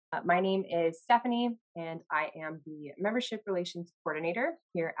My name is Stephanie, and I am the Membership Relations Coordinator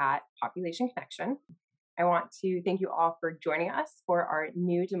here at Population Connection. I want to thank you all for joining us for our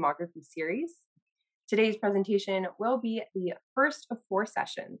new demography series. Today's presentation will be the first of 4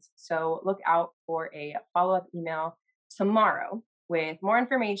 sessions, so look out for a follow-up email tomorrow with more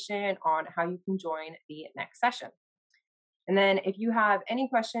information on how you can join the next session. And then if you have any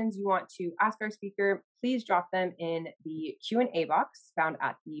questions you want to ask our speaker, please drop them in the Q&A box found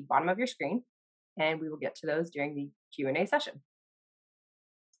at the bottom of your screen, and we will get to those during the Q&A session.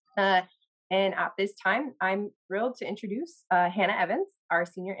 And at this time, I'm thrilled to introduce Hannah Evans, our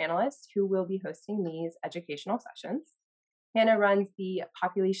senior analyst, who will be hosting these educational sessions. Hannah runs the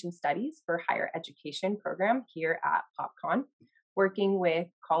Population Studies for Higher Education program here at PopCon, working with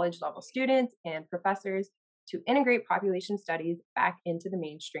college-level students and professors to integrate population studies back into the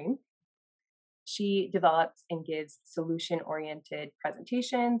mainstream. She develops and gives solution-oriented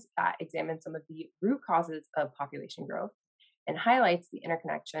presentations that examine some of the root causes of population growth and highlights the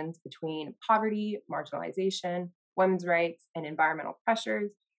interconnections between poverty, marginalization, women's rights, and environmental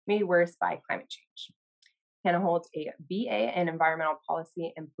pressures made worse by climate change. Hannah holds a BA in Environmental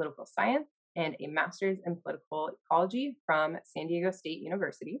Policy and Political Science and a Master's in Political Ecology from San Diego State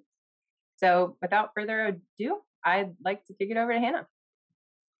University. So without further ado, I'd like to kick it over to Hannah.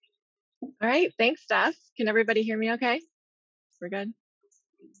 All right, thanks, Steph. Can everybody hear me okay? We're good?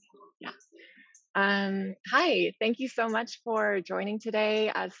 Yeah. Hi, thank you so much for joining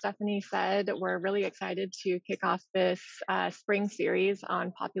today. As Stephanie said, we're really excited to kick off this spring series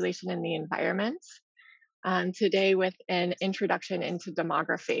on population and the environment. Today with an introduction into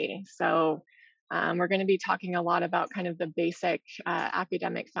demography. So we're going to be talking a lot about kind of the basic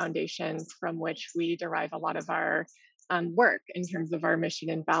academic foundations from which we derive a lot of our work in terms of our mission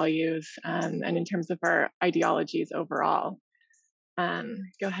and values and in terms of our ideologies overall.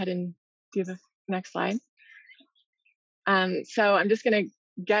 Go ahead and do the next slide. So I'm just going to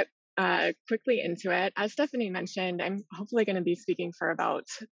get quickly into it. As Stephanie mentioned, I'm hopefully going to be speaking for about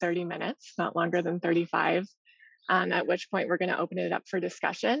 30 minutes, not longer than 35. At which point we're going to open it up for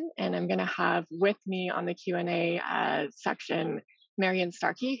discussion, and I'm going to have with me on the Q&A section Marian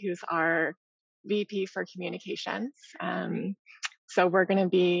Starkey, who's our VP for Communications. So we're going to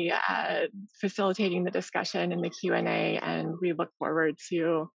be facilitating the discussion in the Q&A, and we look forward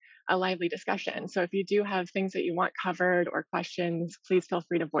to a lively discussion. So if you do have things that you want covered or questions, please feel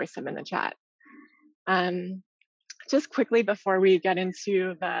free to voice them in the chat. Just quickly before we get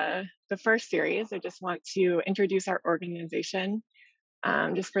into the first series, I just want to introduce our organization,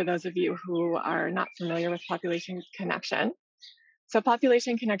 just for those of you who are not familiar with Population Connection. So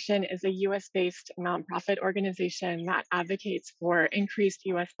Population Connection is a US-based nonprofit organization that advocates for increased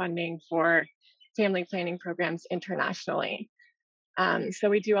US funding for family planning programs internationally. So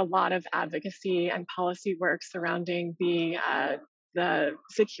we do a lot of advocacy and policy work surrounding the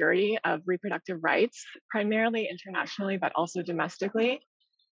security of reproductive rights, primarily internationally, but also domestically.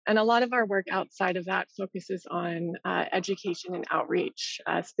 And a lot of our work outside of that focuses on education and outreach,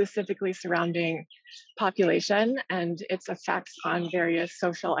 specifically surrounding population and its effects on various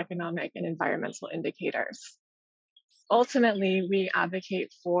social, economic, and environmental indicators. Ultimately, we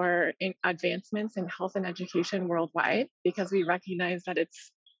advocate for advancements in health and education worldwide because we recognize that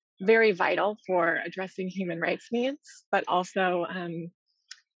it's very vital for addressing human rights needs, but also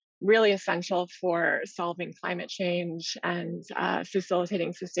really essential for solving climate change and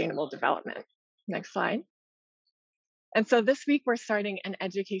facilitating sustainable development. Next slide. And so this week we're starting an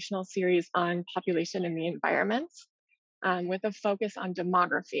educational series on population and the environment with a focus on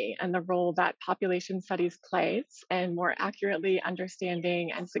demography and the role that population studies plays in more accurately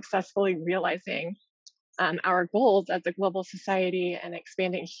understanding and successfully realizing our goals as a global society and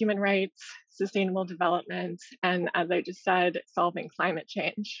expanding human rights, sustainable development, and as I just said, solving climate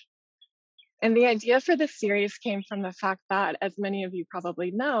change. And the idea for this series came from the fact that, as many of you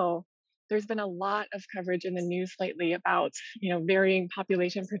probably know, there's been a lot of coverage in the news lately about, varying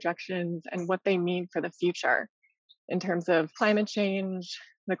population projections and what they mean for the future in terms of climate change,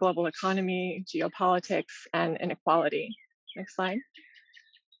 the global economy, geopolitics, and inequality. Next slide.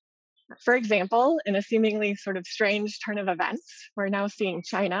 For example, in a seemingly sort of strange turn of events, we're now seeing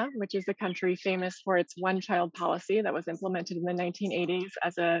China, which is a country famous for its one-child policy that was implemented in the 1980s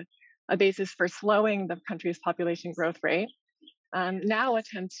as a basis for slowing the country's population growth rate, now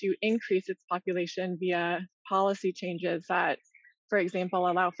attempt to increase its population via policy changes that, for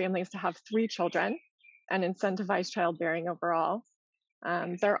example, allow families to have 3 children and incentivize childbearing overall.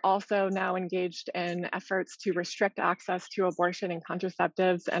 They're also now engaged in efforts to restrict access to abortion and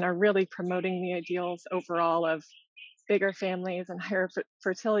contraceptives and are really promoting the ideals overall of bigger families and higher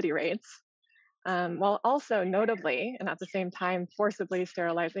fertility rates, while also notably and at the same time forcibly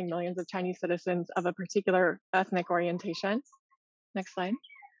sterilizing millions of Chinese citizens of a particular ethnic orientation. Next slide.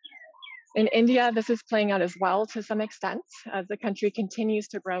 In India, this is playing out as well to some extent as the country continues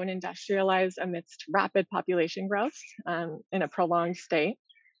to grow and industrialize amidst rapid population growth in a prolonged state.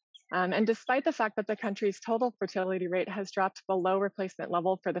 And despite the fact that the country's total fertility rate has dropped below replacement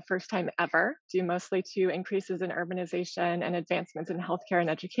level for the first time ever, due mostly to increases in urbanization and advancements in healthcare and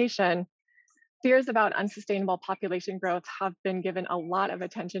education, fears about unsustainable population growth have been given a lot of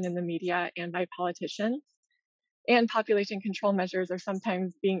attention in the media and by politicians. And population control measures are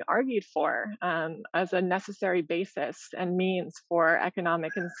sometimes being argued for as a necessary basis and means for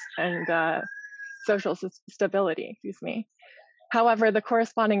economic and social stability. Excuse me. However, the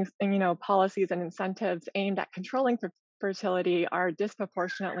corresponding, policies and incentives aimed at controlling fertility are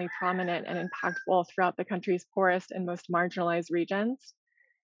disproportionately prominent and impactful throughout the country's poorest and most marginalized regions,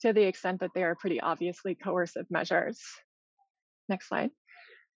 to the extent that they are pretty obviously coercive measures. Next slide.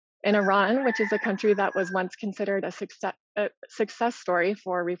 In Iran, which is a country that was once considered a success story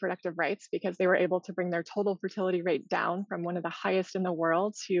for reproductive rights because they were able to bring their total fertility rate down from one of the highest in the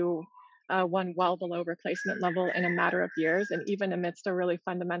world to one well below replacement level in a matter of years, and even amidst a really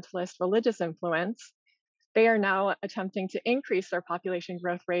fundamentalist religious influence, they are now attempting to increase their population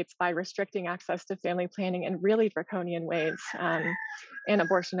growth rates by restricting access to family planning in really draconian ways and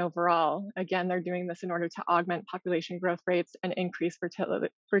abortion overall. Again, they're doing this in order to augment population growth rates and increase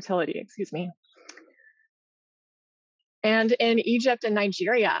fertility. Excuse me. And in Egypt and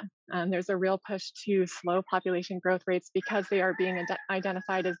Nigeria, there's a real push to slow population growth rates because they are being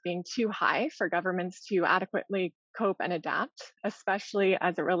identified as being too high for governments to adequately cope and adapt, especially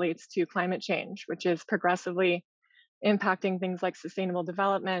as it relates to climate change, which is progressively impacting things like sustainable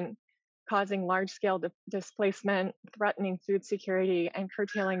development, causing large-scale displacement, threatening food security, and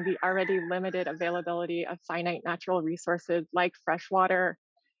curtailing the already limited availability of finite natural resources like fresh water,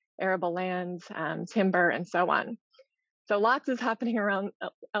 arable land, timber, and so on. So a lot is happening around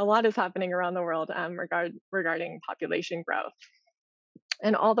the world regarding population growth.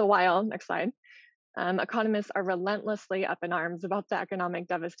 And all the while, next slide, economists are relentlessly up in arms about the economic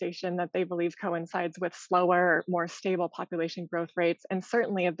devastation that they believe coincides with slower, more stable population growth rates, and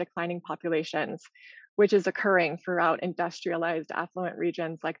certainly of declining populations, which is occurring throughout industrialized affluent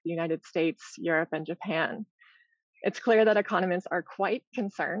regions like the United States, Europe, and Japan. It's clear that economists are quite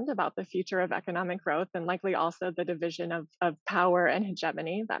concerned about the future of economic growth and likely also the division of power and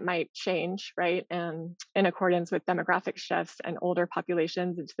hegemony that might change, right, in accordance with demographic shifts and older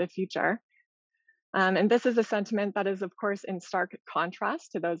populations into the future. And this is a sentiment that is, of course, in stark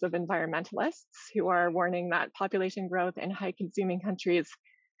contrast to those of environmentalists who are warning that population growth in high-consuming countries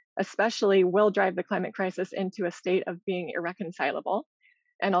especially will drive the climate crisis into a state of being irreconcilable,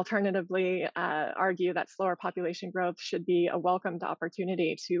 and alternatively argue that slower population growth should be a welcomed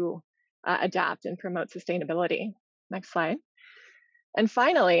opportunity to adapt and promote sustainability. Next slide. And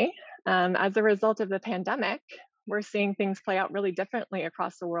finally, as a result of the pandemic, we're seeing things play out really differently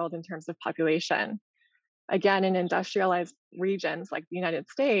across the world in terms of population. Again, in industrialized regions like the United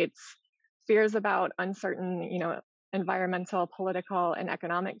States, fears about uncertain, environmental, political, and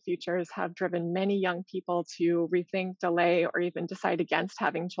economic futures have driven many young people to rethink, delay, or even decide against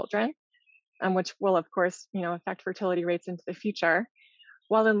having children, which will, of course, affect fertility rates into the future.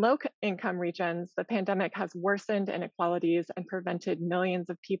 While in low-income regions, the pandemic has worsened inequalities and prevented millions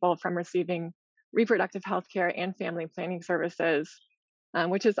of people from receiving reproductive health care and family planning services,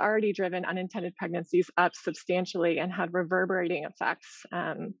 which has already driven unintended pregnancies up substantially and had reverberating effects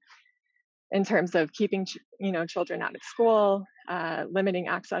in terms of keeping children out of school, limiting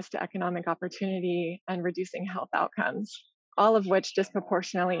access to economic opportunity, and reducing health outcomes, all of which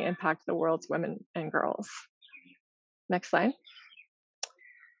disproportionately impact the world's women and girls. Next slide.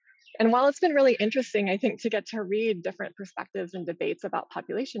 And while it's been really interesting, I think, to get to read different perspectives and debates about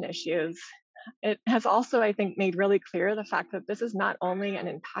population issues, it has also, I think, made really clear the fact that this is not only an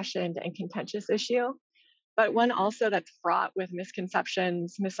impassioned and contentious issue, but one also that's fraught with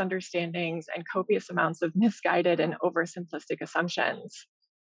misconceptions, misunderstandings, and copious amounts of misguided and oversimplistic assumptions.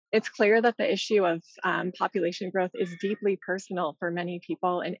 It's clear that the issue of population growth is deeply personal for many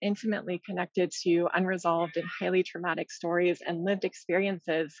people and intimately connected to unresolved and highly traumatic stories and lived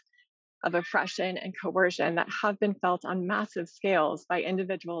experiences of oppression and coercion that have been felt on massive scales by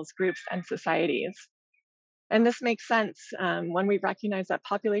individuals, groups, and societies. And this makes sense when we recognize that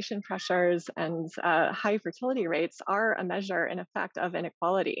population pressures and high fertility rates are a measure, in effect, of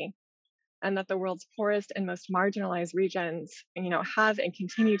inequality. and that the world's poorest and most marginalized regions, have and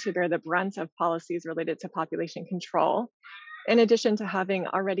continue to bear the brunt of policies related to population control, in addition to having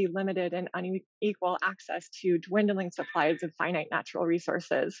already limited and unequal access to dwindling supplies of finite natural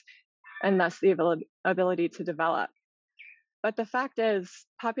resources, and thus the ability to develop. But the fact is,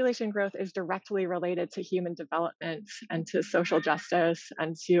 population growth is directly related to human development and to social justice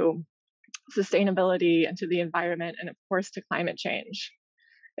and to sustainability and to the environment and, of course, to climate change.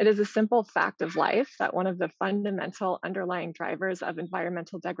 It is a simple fact of life that one of the fundamental underlying drivers of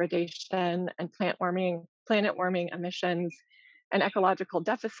environmental degradation and planet warming emissions and ecological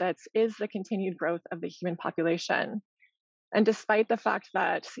deficits is the continued growth of the human population. And despite the fact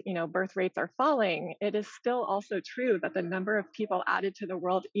that, birth rates are falling, it is still also true that the number of people added to the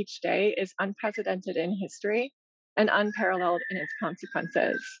world each day is unprecedented in history and unparalleled in its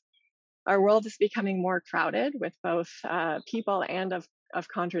consequences. Our world is becoming more crowded with both people and of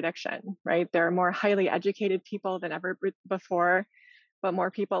contradiction, right? There are more highly educated people than ever before, but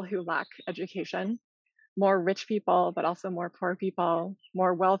more people who lack education, more rich people, but also more poor people,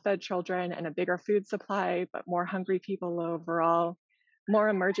 more well-fed children and a bigger food supply, but more hungry people overall, more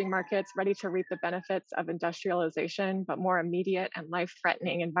emerging markets ready to reap the benefits of industrialization, but more immediate and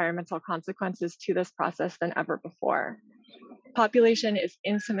life-threatening environmental consequences to this process than ever before. Population is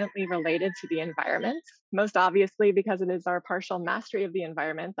intimately related to the environment, most obviously because it is our partial mastery of the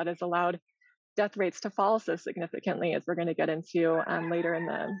environment that has allowed death rates to fall so significantly, as we're going to get into later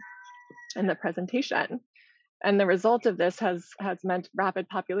in the presentation. And the result of this has meant rapid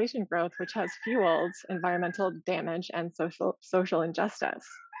population growth, which has fueled environmental damage and social injustice.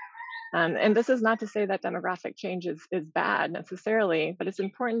 And this is not to say that demographic change is bad necessarily, but it's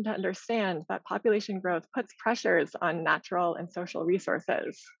important to understand that population growth puts pressures on natural and social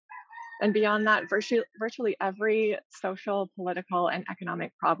resources. And beyond that, virtually every social, political, and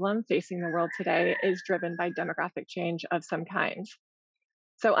economic problem facing the world today is driven by demographic change of some kind.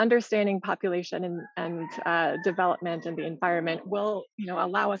 So understanding population and development and the environment will,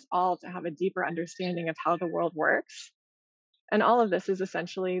 allow us all to have a deeper understanding of how the world works. And all of this is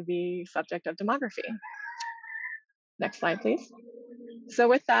essentially the subject of demography. Next slide, please. So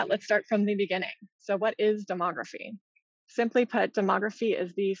with that, let's start from the beginning. So what is demography? Simply put, demography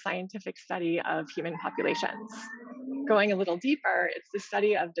is the scientific study of human populations. Going a little deeper, it's the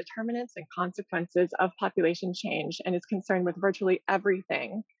study of determinants and consequences of population change and is concerned with virtually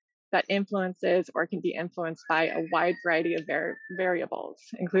everything that influences or can be influenced by a wide variety of variables,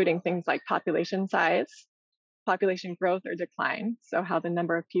 including things like population size, population growth or decline, so how the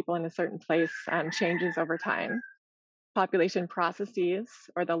number of people in a certain place changes over time, population processes,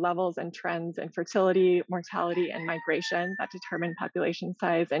 or the levels and trends in fertility, mortality, and migration that determine population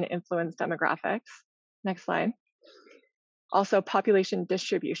size and influence demographics. Next slide. Also, population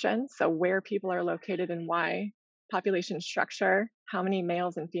distribution, so where people are located and why, population structure, how many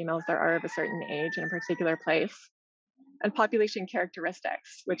males and females there are of a certain age in a particular place, and population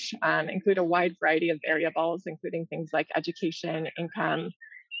characteristics, which include a wide variety of variables, including things like education, income,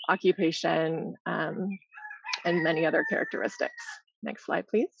 occupation, and many other characteristics. Next slide,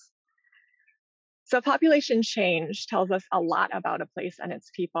 please. So population change tells us a lot about a place and its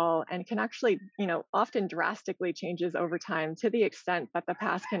people and can actually, often drastically changes over time to the extent that the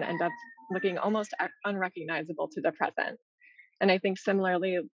past can end up looking almost unrecognizable to the present. And I think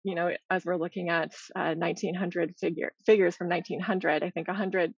similarly, as we're looking at 1900 figures from 1900, I think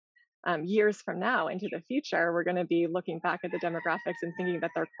 100 years from now into the future, we're going to be looking back at the demographics and thinking that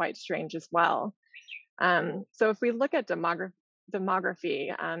they're quite strange as well. So if we look at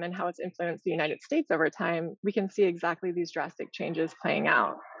demography and how it's influenced the United States over time, we can see exactly these drastic changes playing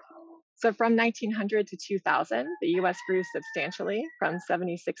out. So from 1900 to 2000, the US grew substantially from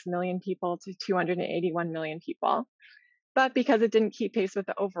 76 million people to 281 million people. But because it didn't keep pace with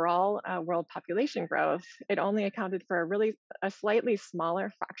the overall world population growth, it only accounted for a slightly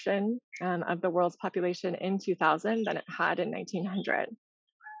smaller fraction of the world's population in 2000 than it had in 1900.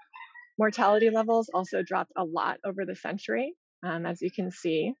 Mortality levels also dropped a lot over the century, as you can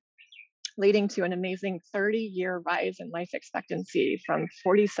see, leading to an amazing 30-year rise in life expectancy from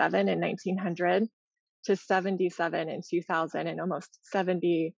 47 in 1900 to 77 in 2000 and almost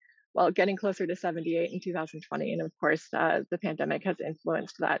 70, getting closer to 78 in 2020. And of course, the pandemic has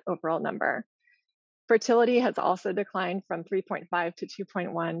influenced that overall number. Fertility has also declined from 3.5 to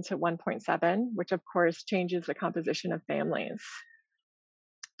 2.1 to 1.7, which of course changes the composition of families.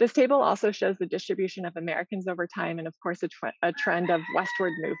 This table also shows the distribution of Americans over time and of course a trend of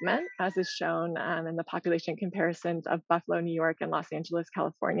westward movement, as is shown in the population comparisons of Buffalo, New York and Los Angeles,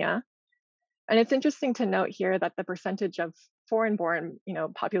 California. And it's interesting to note here that the percentage of foreign-born,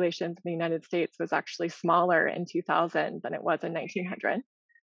 populations in the United States was actually smaller in 2000 than it was in 1900.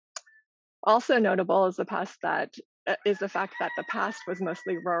 Also notable is the fact that the past was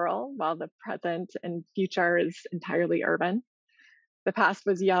mostly rural, while the present and future is entirely urban. The past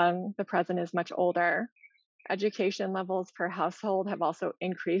was young, the present is much older. Education levels per household have also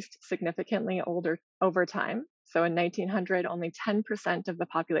increased significantly over time. So in 1900, only 10% of the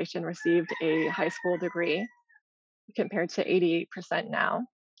population received a high school degree, compared to 88% now.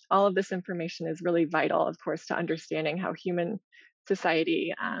 All of this information is really vital, of course, to understanding how human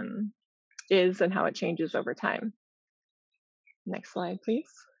society is and how it changes over time. Next slide, please.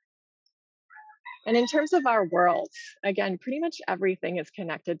 And in terms of our world, again, pretty much everything is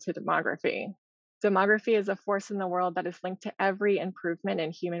connected to demography. Demography is a force in the world that is linked to every improvement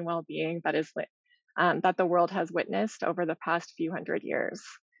in human well-being that the world has witnessed over the past few hundred years.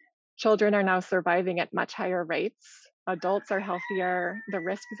 Children are now surviving at much higher rates. Adults are healthier.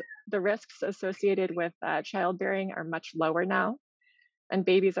 The risks associated with childbearing are much lower now, and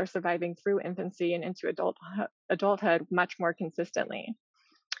babies are surviving through infancy and into adulthood much more consistently.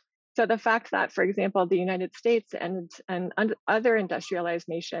 So the fact that, for example, the United States and other industrialized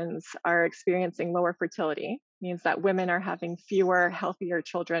nations are experiencing lower fertility means that women are having fewer, healthier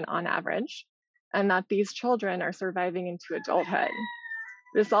children on average, and that these children are surviving into adulthood.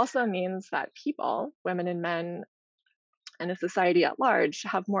 This also means that people, women and men, and the society at large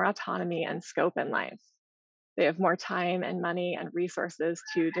have more autonomy and scope in life. They have more time and money and resources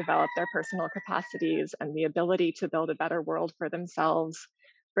to develop their personal capacities and the ability to build a better world for themselves,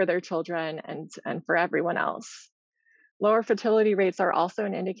 for their children, and for everyone else. Lower fertility rates are also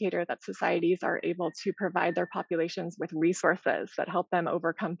an indicator that societies are able to provide their populations with resources that help them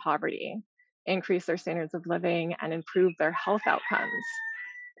overcome poverty, increase their standards of living, and improve their health outcomes.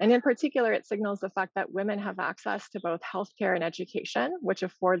 And in particular, it signals the fact that women have access to both healthcare and education, which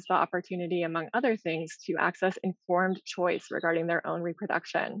affords the opportunity, among other things, to access informed choice regarding their own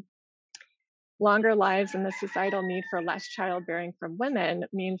reproduction. Longer lives and the societal need for less childbearing from women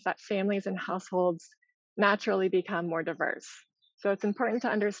means that families and households naturally become more diverse. So it's important to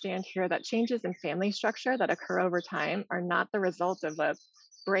understand here that changes in family structure that occur over time are not the result of a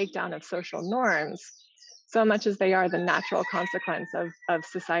breakdown of social norms, so much as they are the natural consequence of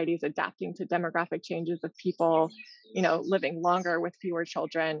societies adapting to demographic changes of people, living longer with fewer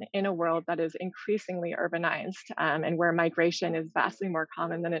children in a world that is increasingly urbanized, and where migration is vastly more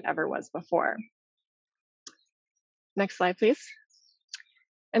common than it ever was before. Next slide, please.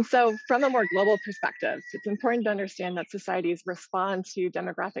 And so from a more global perspective, it's important to understand that societies respond to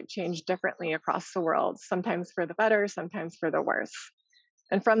demographic change differently across the world, sometimes for the better, sometimes for the worse.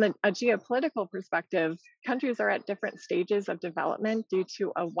 And from a geopolitical perspective, countries are at different stages of development due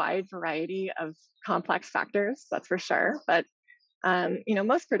to a wide variety of complex factors, that's for sure. But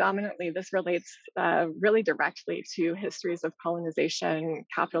most predominantly, this relates really directly to histories of colonization,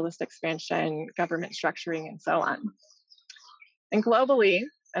 capitalist expansion, government structuring, and so on. And globally,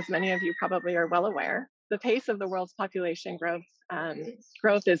 as many of you probably are well aware, the pace of the world's population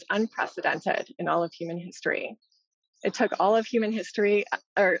growth is unprecedented in all of human history. It took all of human history,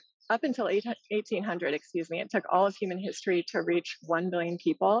 or up until 1800, it took all of human history to reach 1 billion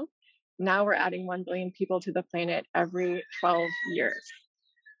people. Now we're adding 1 billion people to the planet every 12 years.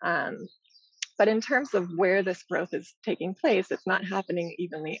 But in terms of where this growth is taking place, it's not happening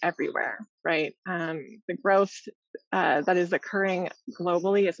evenly everywhere, right? The growth that is occurring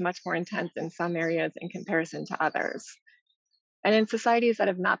globally is much more intense in some areas in comparison to others. And in societies that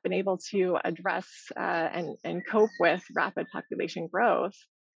have not been able to address and cope with rapid population growth,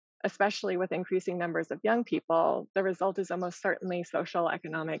 especially with increasing numbers of young people, the result is almost certainly social,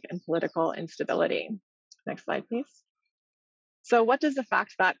 economic, and political instability. Next slide, please. So what does the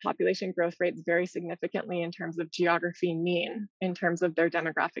fact that population growth rates vary significantly in terms of geography mean in terms of their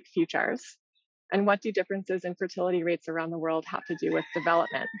demographic futures? And what do differences in fertility rates around the world have to do with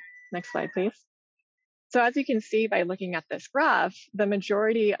development? Next slide, please. So as you can see by looking at this graph, the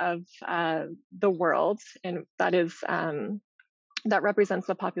majority of the world, and that represents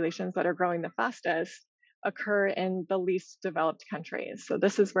the populations that are growing the fastest, occur in the least developed countries. So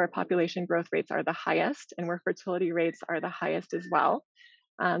this is where population growth rates are the highest and where fertility rates are the highest as well.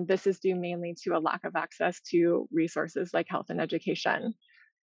 This is due mainly to a lack of access to resources like health and education.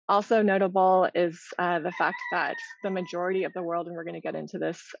 Also notable is the fact that the majority of the world, and we're going to get into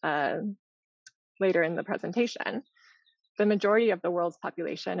this later in the presentation, the majority of the world's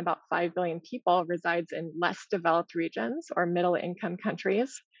population, about 5 billion people, resides in less developed regions or middle income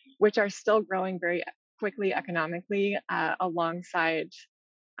countries, which are still growing very quickly economically alongside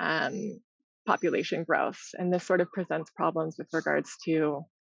population growth. And this sort of presents problems with regards to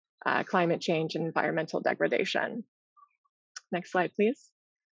climate change and environmental degradation. Next slide, please.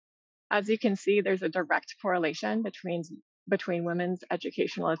 As you can see, there's a direct correlation between women's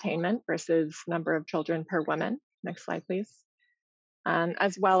educational attainment versus number of children per woman. Next slide, please.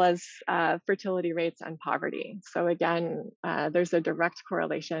 As well as fertility rates and poverty. So again, there's a direct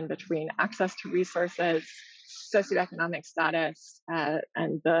correlation between access to resources, socioeconomic status,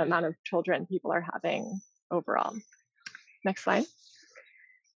 and the amount of children people are having overall. Next slide.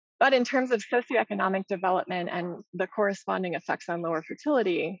 But in terms of socioeconomic development and the corresponding effects on lower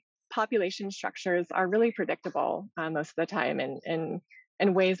fertility, population structures are really predictable most of the time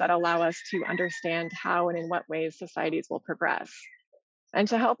in ways that allow us to understand how and in what ways societies will progress. And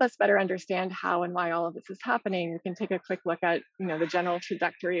to help us better understand how and why all of this is happening, we can take a quick look at the general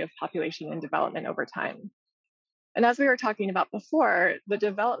trajectory of population and development over time. And as we were talking about before, the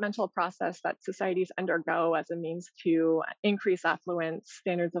developmental process that societies undergo as a means to increase affluence,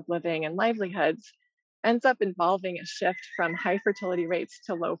 standards of living, and livelihoods ends up involving a shift from high fertility rates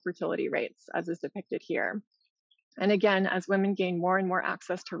to low fertility rates, as is depicted here. And again, as women gain more and more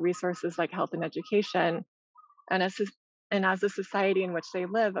access to resources like health and education, and as the society in which they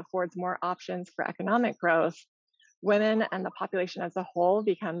live affords more options for economic growth, women and the population as a whole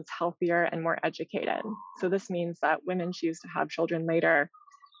becomes healthier and more educated. So this means that women choose to have children later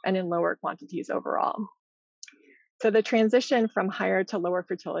and in lower quantities overall. So the transition from higher to lower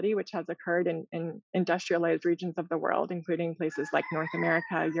fertility, which has occurred in industrialized regions of the world, including places like North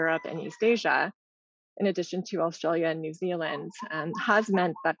America, Europe, and East Asia, in addition to Australia and New Zealand, has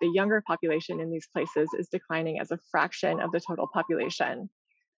meant that the younger population in these places is declining as a fraction of the total population,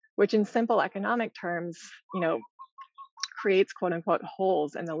 which in simple economic terms, creates quote unquote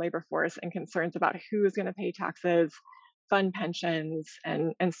holes in the labor force and concerns about who's going to pay taxes, fund pensions,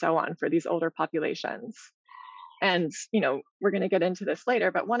 and so on for these older populations. And we're going to get into this later,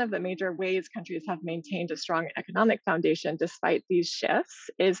 but one of the major ways countries have maintained a strong economic foundation despite these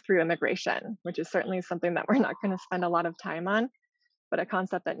shifts is through immigration, which is certainly something that we're not going to spend a lot of time on, but a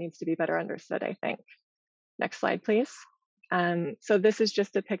concept that needs to be better understood, I think. Next slide, please. So this is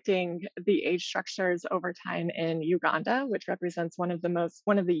just depicting the age structures over time in Uganda, which represents one of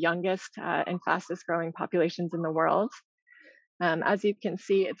the youngest and fastest growing populations in the world. As you can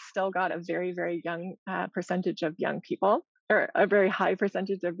see, it's still got a very, very young percentage of young people, or a very high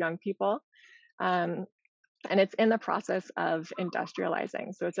percentage of young people. And it's in the process of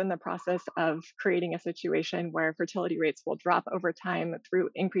industrializing. So it's in the process of creating a situation where fertility rates will drop over time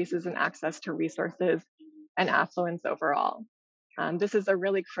through increases in access to resources and affluence overall. This is a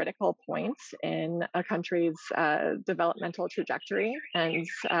really critical point in a country's developmental trajectory, and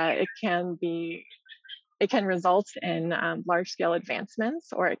it can result in large-scale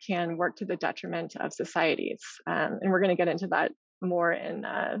advancements, or it can work to the detriment of societies. And we're going to get into that more in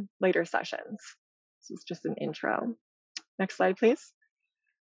later sessions. This is just an intro. Next slide, please.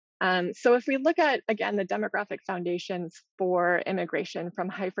 So if we look at, again, the demographic foundations for immigration from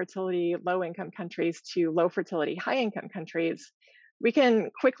high fertility, low income countries to low fertility, high income countries, we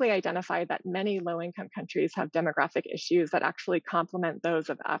can quickly identify that many low income countries have demographic issues that actually complement those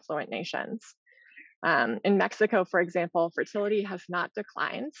of affluent nations. In Mexico, for example, fertility has not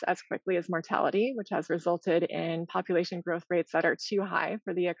declined as quickly as mortality, which has resulted in population growth rates that are too high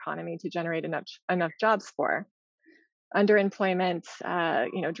for the economy to generate enough jobs for. Underemployment,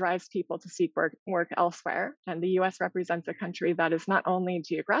 drives people to seek work elsewhere, and the U.S. represents a country that is not only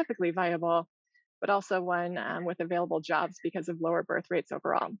geographically viable, but also one with available jobs because of lower birth rates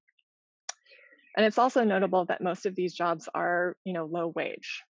overall. And it's also notable that most of these jobs are, low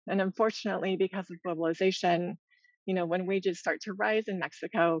wage. And unfortunately, because of globalization, when wages start to rise in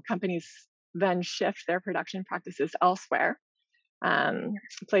Mexico, companies then shift their production practices elsewhere,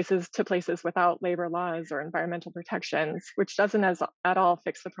 places without labor laws or environmental protections, which doesn't at all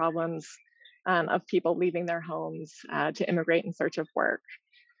fix the problems of people leaving their homes to immigrate in search of work.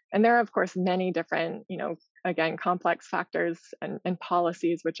 And there are, of course, many different, again, complex factors and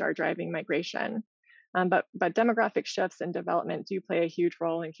policies which are driving migration. But demographic shifts and development do play a huge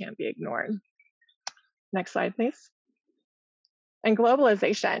role and can't be ignored. Next slide, please. And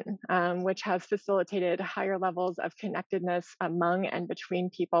globalization, which has facilitated higher levels of connectedness among and between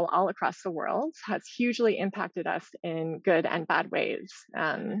people all across the world, has hugely impacted us in good and bad ways,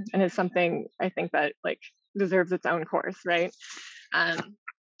 and is something I think that deserves its own course, right?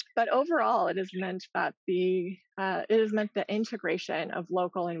 But overall, it has meant the integration of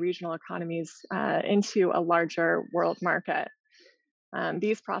local and regional economies into a larger world market.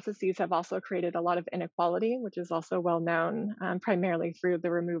 These processes have also created a lot of inequality, which is also well known, primarily through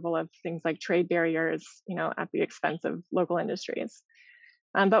the removal of things like trade barriers, at the expense of local industries.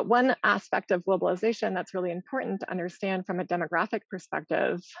 But one aspect of globalization that's really important to understand from a demographic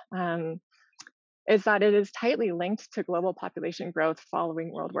perspective is that it is tightly linked to global population growth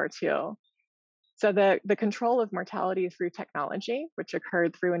following World War II. So the control of mortality through technology, which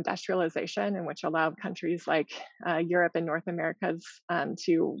occurred through industrialization and which allowed countries like Europe and North America's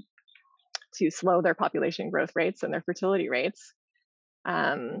to slow their population growth rates and their fertility rates.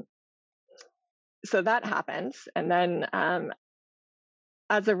 Um, so that happened, and then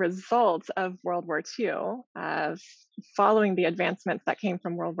as a result of World War II, following the advancements that came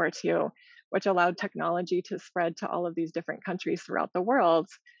from World War II, which allowed technology to spread to all of these different countries throughout the world,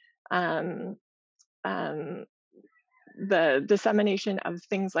 um, um, the dissemination of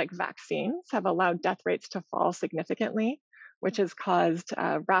things like vaccines have allowed death rates to fall significantly, which has caused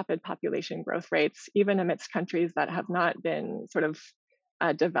rapid population growth rates, even amidst countries that have not been sort of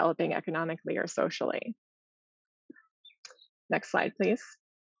developing economically or socially. Next slide, please.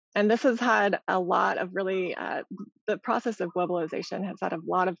 And this has had a lot of really, the process of globalization has had a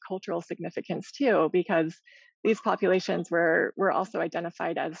lot of cultural significance too, because these populations were also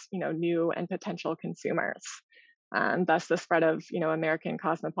identified as, new and potential consumers. Thus the spread of, American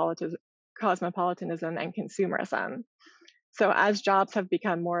cosmopolitanism and consumerism. So as jobs have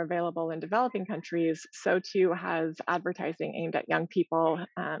become more available in developing countries, so too has advertising aimed at young people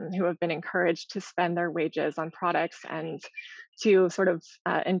who have been encouraged to spend their wages on products and to sort of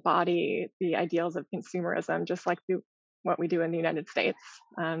embody the ideals of consumerism, just like what we do in the United States.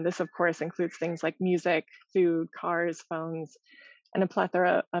 This, of course, includes things like music, food, cars, phones, and a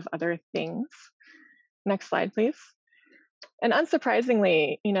plethora of other things. Next slide, please. And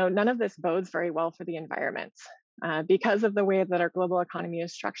unsurprisingly, none of this bodes very well for the environment. Because of the way that our global economy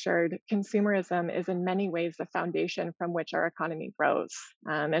is structured, consumerism is in many ways the foundation from which our economy grows.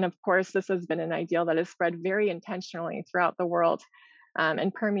 And of course, this has been an ideal that has spread very intentionally throughout the world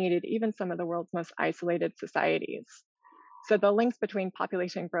and permeated even some of the world's most isolated societies. So the links between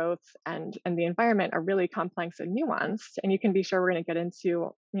population growth and the environment are really complex and nuanced, and you can be sure we're going to get into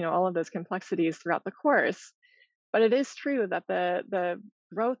all of those complexities throughout the course. But it is true that the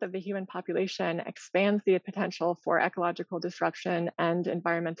growth of the human population expands the potential for ecological disruption and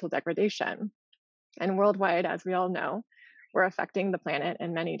environmental degradation. And worldwide, as we all know, we're affecting the planet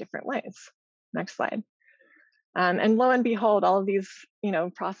in many different ways. Next slide. And lo and behold, all of these,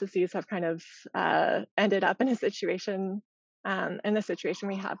 processes have kind of ended up in a situation, in the situation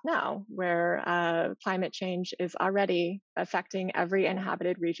we have now, where climate change is already affecting every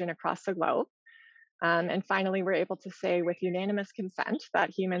inhabited region across the globe. And finally, we're able to say with unanimous consent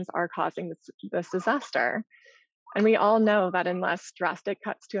that humans are causing this disaster. And we all know that unless drastic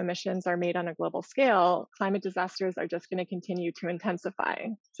cuts to emissions are made on a global scale, climate disasters are just going to continue to intensify.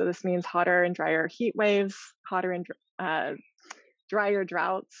 So this means hotter and drier heat waves, hotter and drier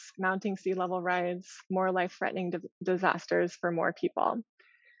droughts, mounting sea level rise, more life-threatening disasters for more people.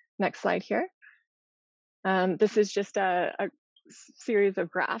 Next slide here. This is just a series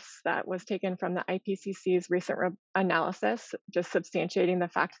of graphs that was taken from the IPCC's recent analysis, just substantiating the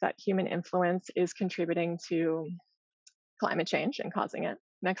fact that human influence is contributing to climate change and causing it.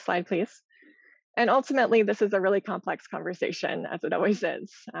 Next slide, please. And ultimately, this is a really complex conversation, as it always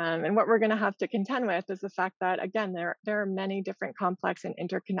is. And what we're going to have to contend with is the fact that, again, there are many different complex and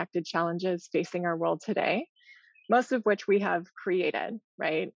interconnected challenges facing our world today, most of which we have created,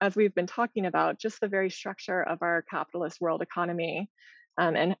 right? As we've been talking about, just the very structure of our capitalist world economy,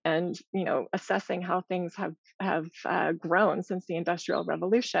 and assessing how things have grown since the Industrial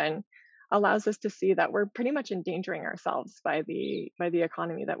Revolution, allows us to see that we're pretty much endangering ourselves by the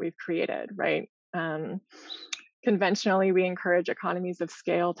economy that we've created, right? Conventionally, we encourage economies of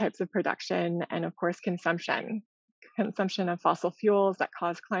scale types of production, and of course, consumption of fossil fuels that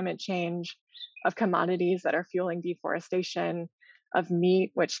cause climate change, of commodities that are fueling deforestation, of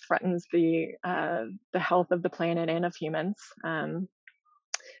meat which threatens the health of the planet and of humans.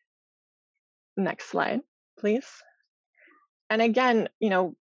 Next slide, please. And again,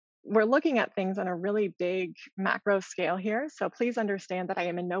 we're looking at things on a really big macro scale here. So please understand that I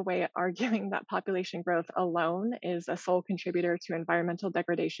am in no way arguing that population growth alone is a sole contributor to environmental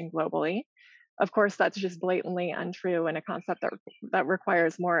degradation globally. Of course, that's just blatantly untrue and a concept that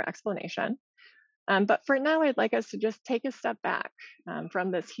requires more explanation. But for now, I'd like us to just take a step back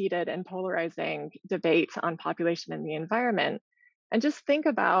from this heated and polarizing debate on population and the environment, and just think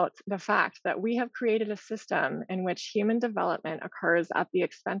about the fact that we have created a system in which human development occurs at the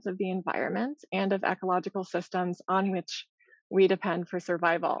expense of the environment and of ecological systems on which we depend for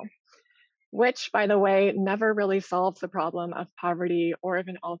survival, which, by the way, never really solves the problem of poverty or of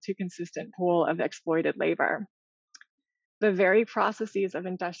an all too consistent pool of exploited labor. The very processes of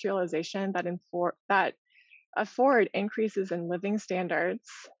industrialization that afford increases in living standards,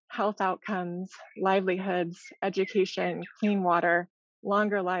 health outcomes, livelihoods, education, clean water,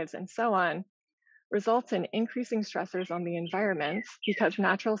 longer lives, and so on, results in increasing stressors on the environment because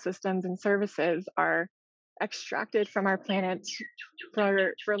natural systems and services are extracted from our planet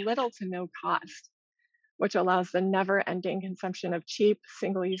for little to no cost, which allows the never ending consumption of cheap,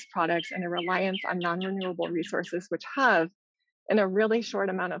 single use products and a reliance on non renewable resources, which have, in a really short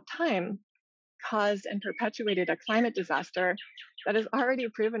amount of time, caused and perpetuated a climate disaster that has already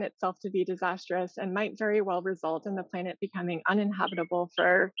proven itself to be disastrous and might very well result in the planet becoming uninhabitable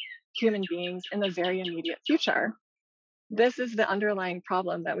for human beings in the very immediate future. This is the underlying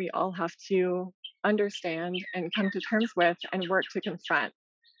problem that we all have to understand and come to terms with and work to confront.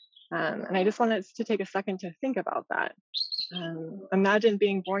 And I just wanted us to take a second to think about that. Imagine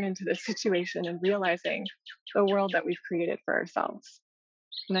being born into this situation and realizing the world that we've created for ourselves.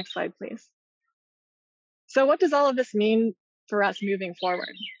 Next slide, please. So, what does all of this mean for us moving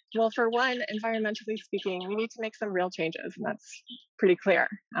forward? Well, for one, environmentally speaking, we need to make some real changes, and that's pretty clear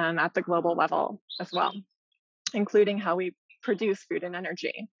at the global level as well, including how we produce food and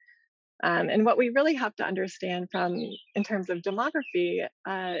energy. And what we really have to understand in terms of demography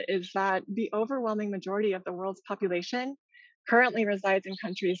is that the overwhelming majority of the world's population currently resides in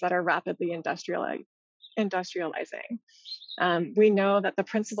countries that are rapidly industrializing. We know that the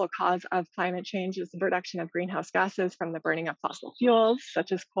principal cause of climate change is the production of greenhouse gases from the burning of fossil fuels,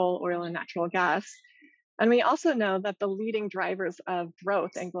 such as coal, oil, and natural gas. And we also know that the leading drivers of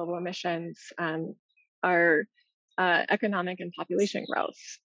growth in global emissions are economic and population growth.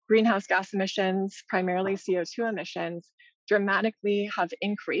 Greenhouse gas emissions, primarily CO2 emissions, dramatically have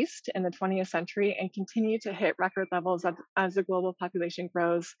increased in the 20th century and continue to hit record levels as the global population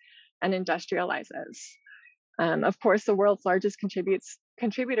grows and industrializes. Of course, the world's largest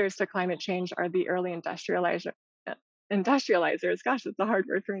contributors to climate change are the early industrializers. Gosh, it's a hard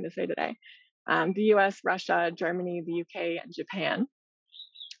word for me to say today. The US, Russia, Germany, the UK, and Japan.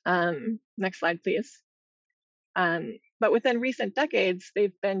 Next slide, please. But within recent decades,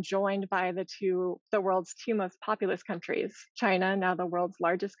 they've been joined by the world's two most populous countries, China, now the world's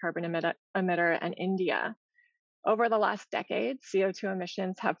largest carbon emitter, and India. Over the last decade, CO2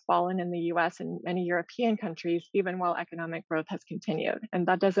 emissions have fallen in the US and many European countries, even while economic growth has continued. And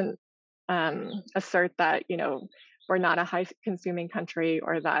that doesn't assert that, we're not a high consuming country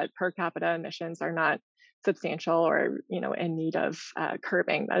or that per capita emissions are not substantial or, in need of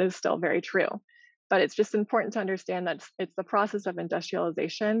curbing. That is still very true. But it's just important to understand that it's the process of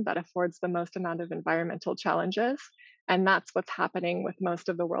industrialization that affords the most amount of environmental challenges. And that's what's happening with most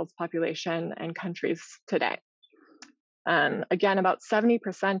of the world's population and countries today. Again, about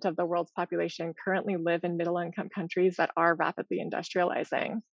 70% of the world's population currently live in middle-income countries that are rapidly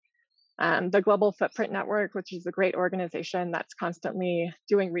industrializing. The Global Footprint Network, which is a great organization that's constantly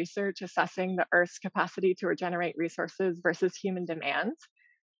doing research assessing the Earth's capacity to regenerate resources versus human demands,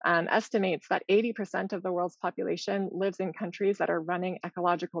 estimates that 80% of the world's population lives in countries that are running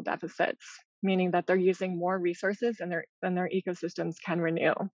ecological deficits, meaning that they're using more resources than their ecosystems can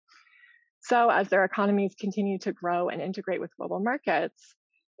renew. So as their economies continue to grow and integrate with global markets,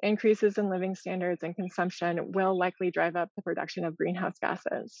 increases in living standards and consumption will likely drive up the production of greenhouse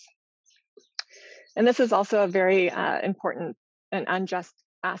gases. And this is also a very important and unjust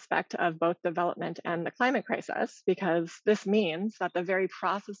aspect of both development and the climate crisis, because this means that the very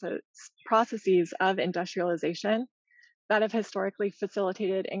processes of industrialization that have historically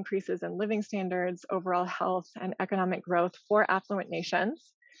facilitated increases in living standards, overall health, and economic growth for affluent nations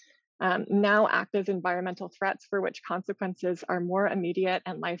now act as environmental threats for which consequences are more immediate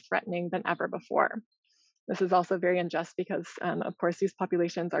and life-threatening than ever before. This is also very unjust because, of course, these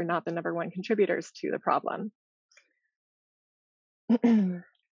populations are not the number one contributors to the problem.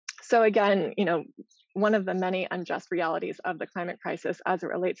 So again, one of the many unjust realities of the climate crisis as it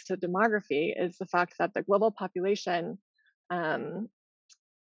relates to demography is the fact that the global population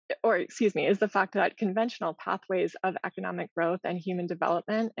is the fact that conventional pathways of economic growth and human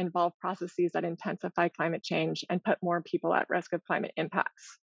development involve processes that intensify climate change and put more people at risk of climate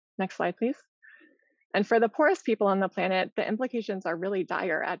impacts. Next slide, please. And for the poorest people on the planet, the implications are really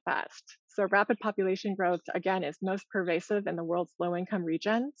dire at best. So rapid population growth, again, is most pervasive in the world's low-income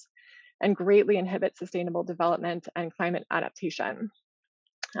regions and greatly inhibits sustainable development and climate adaptation.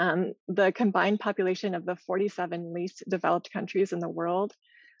 The combined population of the 47 least developed countries in the world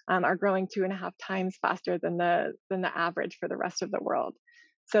are growing 2.5 times faster than the average for the rest of the world.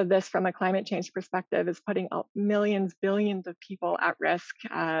 So this, from a climate change perspective, is putting millions, billions of people at risk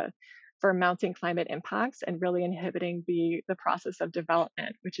for mounting climate impacts and really inhibiting the process of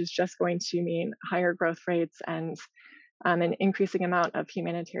development, which is just going to mean higher growth rates and an increasing amount of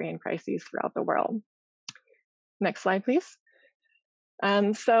humanitarian crises throughout the world. Next slide, please.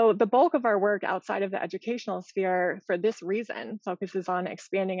 So the bulk of our work outside of the educational sphere, for this reason, focuses on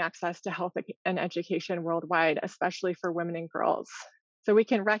expanding access to health and education worldwide, especially for women and girls. So we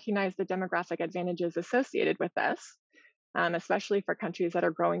can recognize the demographic advantages associated with this, especially for countries that are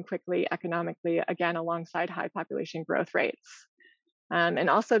growing quickly economically, again, alongside high population growth rates. And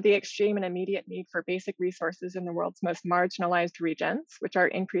also the extreme and immediate need for basic resources in the world's most marginalized regions, which are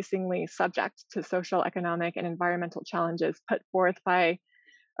increasingly subject to social, economic, and environmental challenges put forth by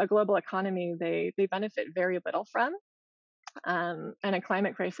a global economy they benefit very little from, and a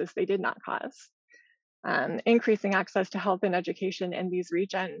climate crisis they did not cause. Increasing access to health and education in these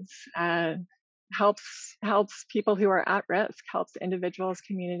regions helps people who are at risk, helps individuals,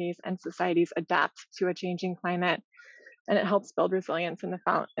 communities, and societies adapt to a changing climate, and it helps build resilience in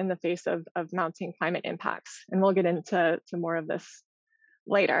the face of mounting climate impacts. And we'll get into more of this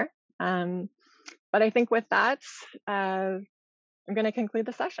later. But I think with that, I'm going to conclude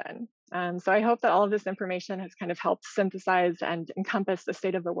the session. So I hope that all of this information has kind of helped synthesize and encompass the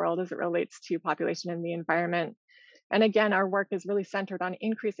state of the world as it relates to population and the environment. And again, our work is really centered on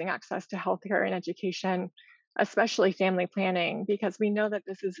increasing access to healthcare and education, especially family planning, because we know that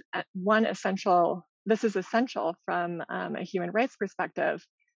this is essential from a human rights perspective,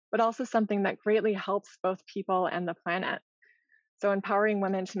 but also something that greatly helps both people and the planet. So empowering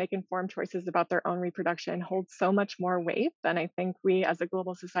women to make informed choices about their own reproduction holds so much more weight than I think we as a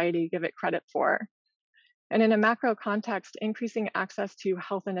global society give it credit for. And in a macro context, increasing access to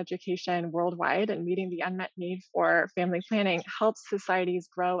health and education worldwide and meeting the unmet need for family planning helps societies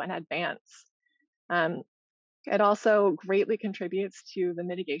grow and advance. It also greatly contributes to the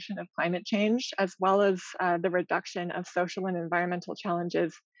mitigation of climate change, as well as the reduction of social and environmental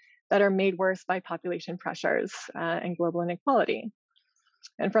challenges that are made worse by population pressures and global inequality.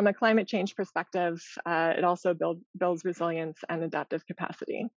 And from a climate change perspective, it also builds resilience and adaptive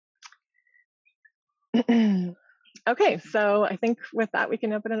capacity. Okay, so I think with that, we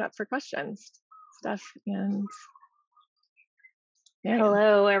can open it up for questions. Steph and Marian.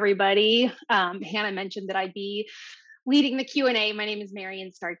 Hello, everybody. Hannah mentioned that I'd be leading the Q&A. My name is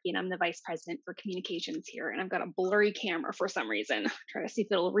Marian Starkey, and I'm the Vice President for Communications here. And I've got a blurry camera for some reason. Try to see if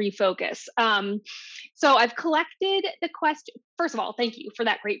it'll refocus. So I've collected the question. First of all, thank you for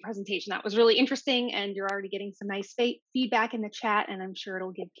that great presentation. That was really interesting, and you're already getting some nice feedback in the chat, and I'm sure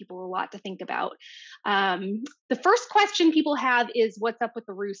it'll give people a lot to think about. The first question people have is, what's up with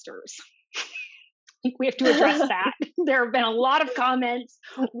the roosters? I think we have to address that. There have been a lot of comments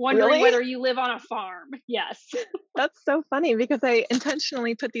wondering whether you live on a farm. Yes. That's so funny because I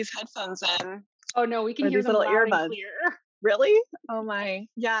intentionally put these headphones in. Oh no, we can hear them loud and clear. Really? Oh my.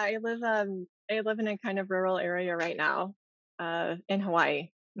 Yeah, I live in a kind of rural area right now, in Hawaii.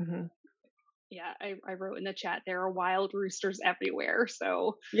 Mm-hmm. Yeah, I wrote in the chat there are wild roosters everywhere.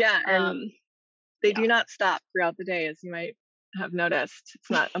 So yeah, and they do not stop throughout the day, as you might have noticed. It's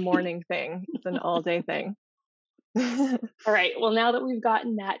not a morning thing, it's an all-day thing. All right, well, now that we've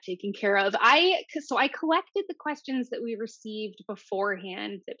gotten that taken care of, I collected the questions that we received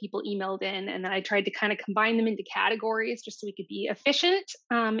beforehand that people emailed in, and then I tried to kind of combine them into categories just so we could be efficient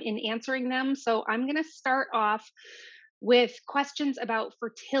in answering them. So I'm going to start off with questions about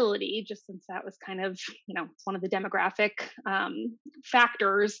fertility, just since that was kind of, it's one of the demographic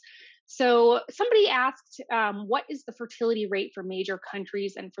factors. So somebody asked, what is the fertility rate for major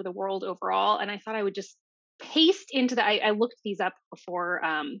countries and for the world overall? And I thought I would just paste into I looked these up before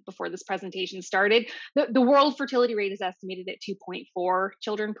this presentation started. The world fertility rate is estimated at 2.4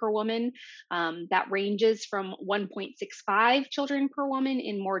 children per woman. That ranges from 1.65 children per woman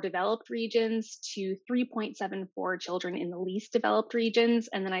in more developed regions to 3.74 children in the least developed regions.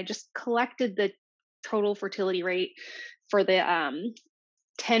 And then I just collected the total fertility rate for the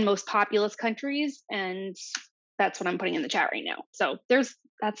 10 most populous countries, and that's what I'm putting in the chat right now. So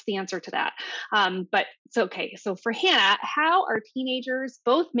that's the answer to that. But it's okay. So for Hannah, how are teenagers,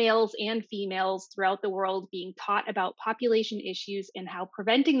 both males and females throughout the world, being taught about population issues and how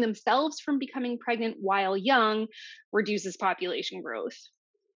preventing themselves from becoming pregnant while young reduces population growth?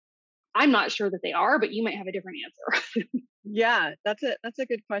 I'm not sure that they are, but you might have a different answer. Yeah, that's a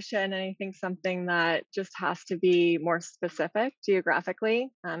good question, and I think something that just has to be more specific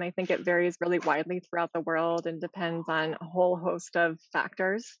geographically. I think it varies really widely throughout the world and depends on a whole host of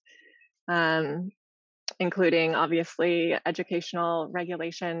factors, um, including obviously educational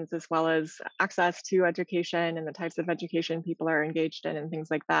regulations as well as access to education and the types of education people are engaged in and things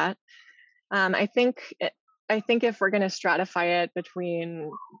like that. Um, I think it, I think if we're going to stratify it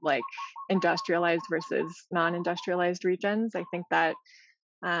between like industrialized versus non-industrialized regions, I think that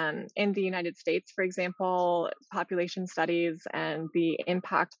in the United States, for example, population studies and the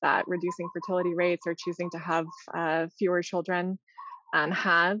impact that reducing fertility rates or choosing to have fewer children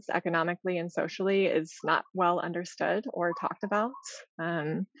has economically and socially is not well understood or talked about.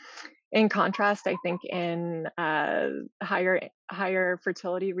 Um, in contrast, I think in higher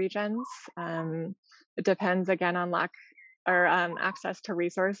fertility regions, it depends again on lack or access to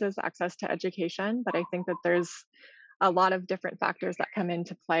resources, access to education. But I think that there's a lot of different factors that come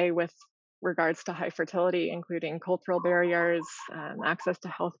into play with regards to high fertility, including cultural barriers, access to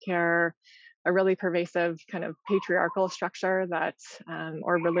healthcare, a really pervasive kind of patriarchal structure that,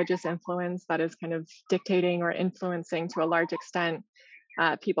 or religious influence that is kind of dictating or influencing to a large extent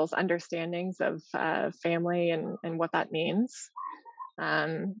people's understandings of family and what that means.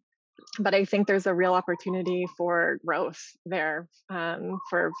 Um, but I think there's a real opportunity for growth there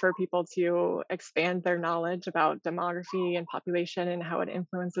for people to expand their knowledge about demography and population and how it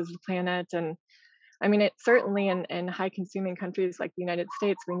influences the planet. And I mean, it certainly in high consuming countries like the United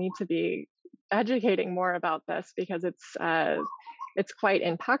States, we need to be educating more about this because it's quite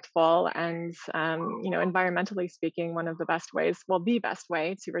impactful and environmentally speaking, one of the best ways, well, the best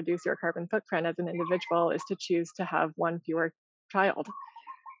way to reduce your carbon footprint as an individual is to choose to have one fewer child.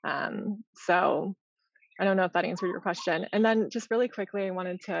 So I don't know if that answered your question. And then just really quickly, I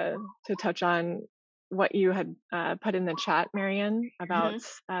wanted to touch on what you had put in the chat, Marianne, about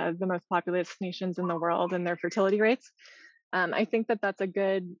Hmm. the most populous nations in the world and their fertility rates. I think that that's a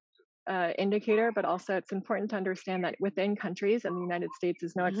good indicator, but also it's important to understand that within countries, and the United States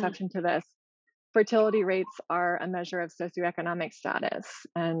is no Hmm. exception to this, fertility rates are a measure of socioeconomic status.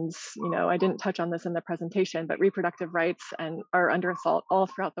 And, I didn't touch on this in the presentation, but reproductive rights and are under assault all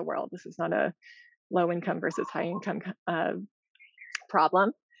throughout the world. This is not a low income versus high income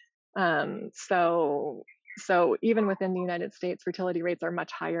problem. So even within the United States, fertility rates are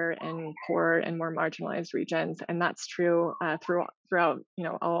much higher in poor and more marginalized regions, and that's true throughout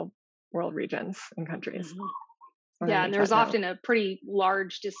all world regions and countries. Hmm. On Yeah, any and chat there's note. often a pretty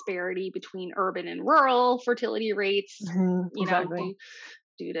large disparity between urban and rural fertility rates, Exactly.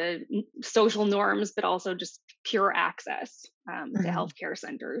 due to social norms, but also just pure access to Mhm. healthcare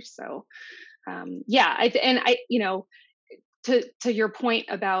centers. So, yeah, and to your point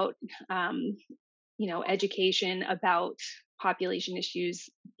about education about population issues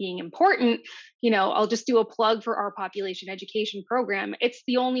being important, I'll just do a plug for our population education program. It's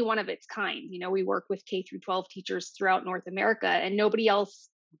the only one of its kind. We work with K through 12 teachers throughout North America, and nobody else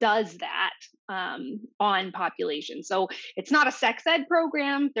does that on population. So it's not a sex ed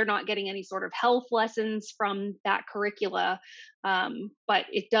program. They're not getting any sort of health lessons from that curricula, but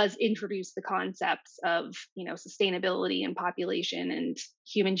it does introduce the concepts of sustainability and population and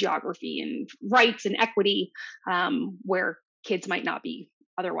human geography and rights and equity, where kids might not be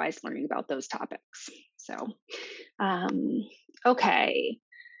otherwise learning about those topics. So, um, okay.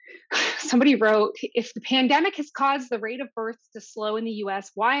 Somebody wrote, if the pandemic has caused the rate of births to slow in the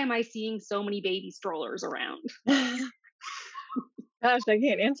US, why am I seeing so many baby strollers around? Gosh, I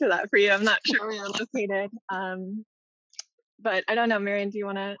can't answer that for you. I'm not sure where you're located. But I don't know, Marion. Do you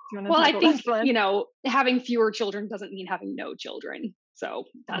wanna Well, I tackle this think, one? having fewer children doesn't mean having no children. So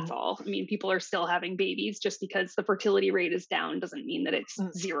that's Mhm. all. I mean, people are still having babies. Just because the fertility rate is down doesn't mean that it's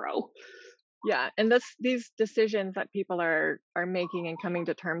Mhm. zero. Yeah, and these decisions that people are making and coming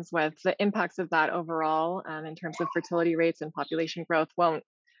to terms with, the impacts of that overall, in terms of fertility rates and population growth, won't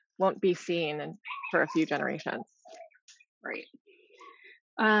be seen for a few generations. Right.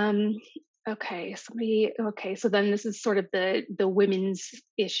 Um, okay, so then this is sort of the women's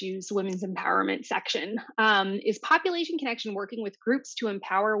issues, women's empowerment section. Is population connection working with groups to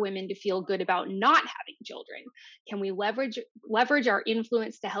empower women to feel good about not having children? Can we leverage our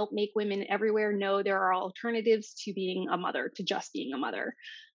influence to help make women everywhere know there are alternatives to being a mother, to just being a mother?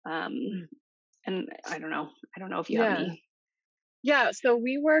 Um, Mm. and I don't know. I don't know if you have Yeah. any. Yeah, so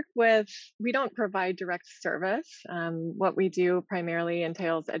we don't provide direct service. What we do primarily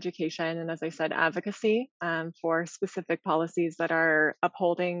entails education and, as I said, advocacy for specific policies that are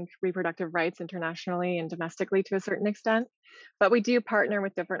upholding reproductive rights internationally and domestically to a certain extent. But we do partner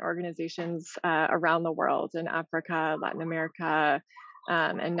with different organizations around the world in Africa, Latin America,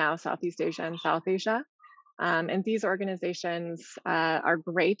 and now Southeast Asia and South Asia. And these organizations are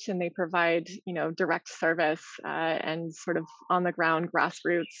great, and they provide, direct service and sort of on the ground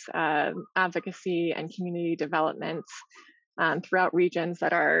grassroots advocacy and community development throughout regions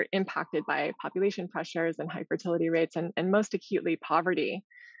that are impacted by population pressures and high fertility rates, and most acutely poverty.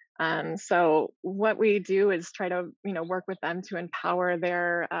 So what we do is try to, work with them to empower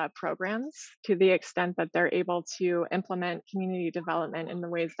their programs to the extent that they're able to implement community development in the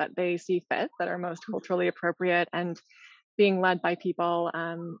ways that they see fit, that are most culturally appropriate, and being led by people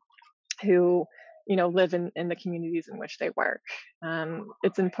who, live in the communities in which they work.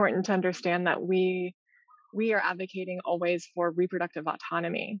 It's important to understand that we are advocating always for reproductive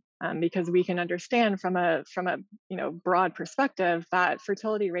autonomy, because we can understand from a broad perspective that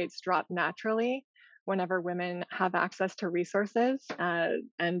fertility rates drop naturally whenever women have access to resources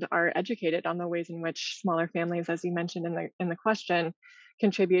and are educated on the ways in which smaller families, as you mentioned in the question,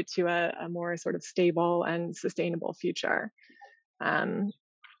 contribute to a more sort of stable and sustainable future. Um,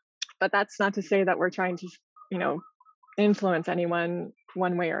 but that's not to say that we're trying to you know influence anyone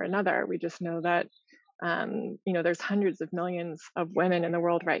one way or another. We just know that there's hundreds of millions of women in the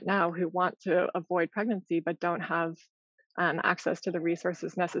world right now who want to avoid pregnancy but don't have access to the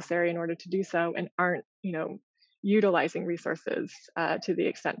resources necessary in order to do so, and aren't, utilizing resources to the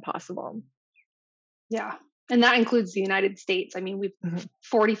extent possible. Yeah. And that includes the United States. I mean, we've Mhm.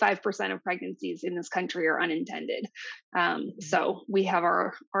 45% of pregnancies in this country are unintended. So we have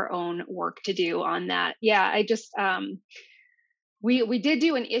our own work to do on that. Yeah, I just we did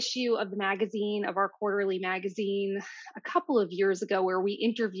do an issue of the magazine, of our quarterly magazine, a couple of years ago, where we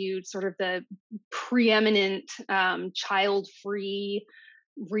interviewed sort of the preeminent child free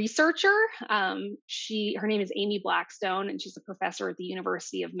researcher. Her name is Amy Blackstone, and she's a professor at the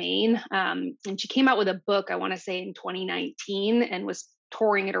University of Maine. And she came out with a book, I want to say in 2019, and was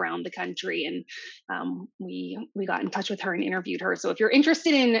touring it around the country. And we got in touch with her and interviewed her. So if you're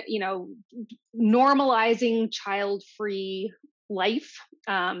interested in normalizing child free life,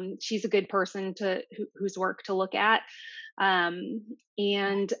 she's a good person whose work to look at.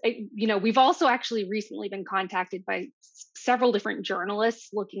 And we've also actually recently been contacted by several different journalists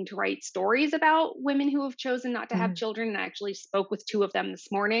looking to write stories about women who have chosen not to have Mhm. children. And I actually spoke with two of them this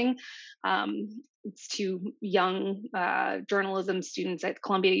morning. It's two young journalism students at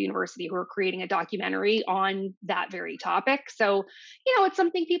Columbia University who are creating a documentary on that very topic. So, it's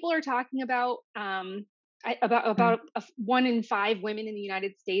something people are talking about. Mhm. About 1 in 5 women in the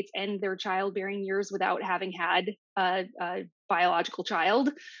United States end their childbearing years without having had a biological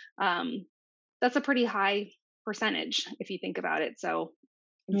child. Um, that's a pretty high percentage if you think about it. So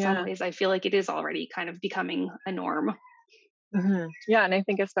in some Yeah. ways, I feel like it is already kind of becoming a norm. Yeah, and I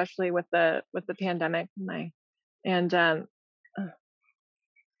think especially with the pandemic, and uh,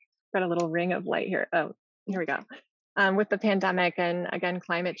 got a little ring of light here. Oh, here we go. With the pandemic and again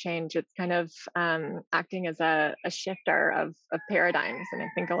climate change, it's kind of acting as a shifter of paradigms, and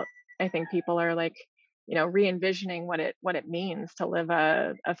I think people are like, re-envisioning what it means to live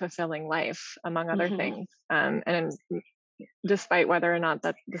a fulfilling life, among other Hmm. things. And despite whether or not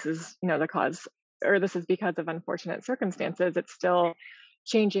that this is, the cause, or this is because of unfortunate circumstances, it's still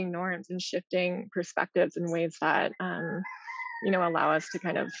changing norms and shifting perspectives in ways that allow us to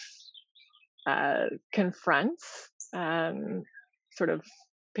kind of confront um, sort of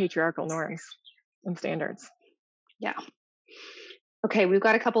patriarchal norms and standards. Yeah. Okay, we've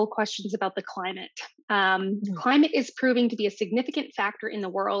got a couple of questions about the climate. Mhm. Climate is proving to be a significant factor in the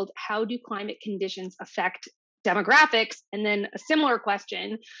world. How do climate conditions affect demographics? And then a similar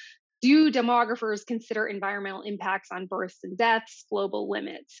question: do demographers consider environmental impacts on births and deaths global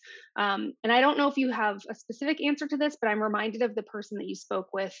limits? And I don't know if you have a specific answer to this, but I'm reminded of the person that you spoke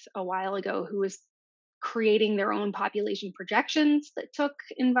with a while ago who was creating their own population projections that took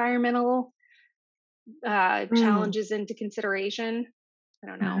environmental Mm. challenges into consideration. I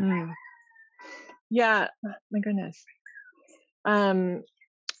don't know. Mhm. Yeah, my goodness. Um,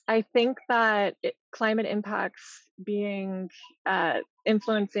 I think that climate impacts being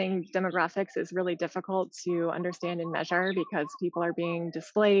influencing demographics is really difficult to understand and measure, because people are being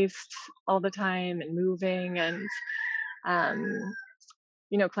displaced all the time and moving, and um,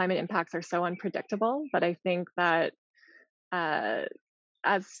 climate impacts are so unpredictable. But I think that uh,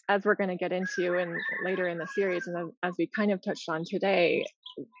 as we're going to get into and later in the series, and as we kind of touched on today,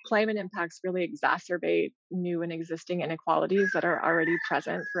 climate impacts really exacerbate new and existing inequalities that are already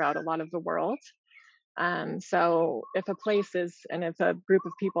present throughout a lot of the world. So if a place is, and if a group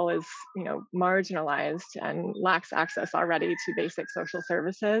of people is, marginalized and lacks access already to basic social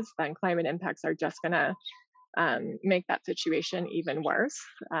services, then climate impacts are just going to make that situation even worse,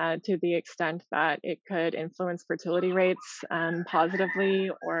 to the extent that it could influence fertility rates positively,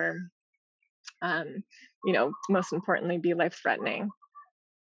 or, most importantly, be life threatening.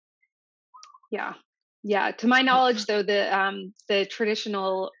 Yeah. Yeah. To my knowledge, though, the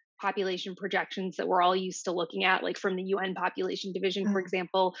traditional population projections that we're all used to looking at, like from the UN Population Division, for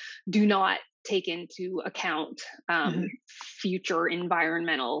example, do not take into account Mhm. future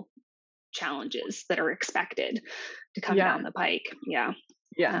environmental challenges that are expected to come Yeah, down the pike. Yeah.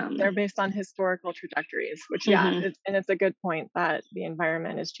 yeah, Um, they're based on historical trajectories, which, yeah, mhm. and it's a good point that the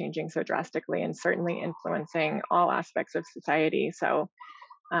environment is changing so drastically and certainly influencing all aspects of society. So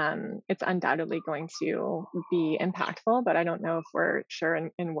it's undoubtedly going to be impactful, but I don't know if we're sure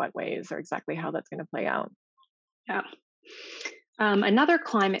in what ways or exactly how that's going to play out. Yeah. Another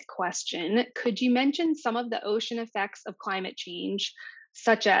climate question. Could you mention some of the ocean effects of climate change,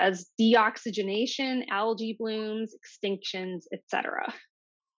 such as deoxygenation, algae blooms, extinctions, etc.?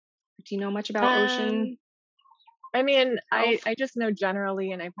 Do you know much about ocean Um, I mean, health? I just know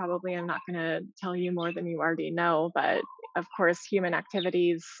generally, and I probably am not going to tell you more than you already know, but of course, human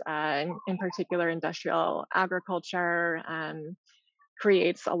activities, in particular industrial agriculture,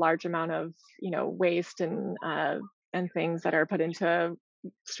 creates a large amount of, waste and things that are put into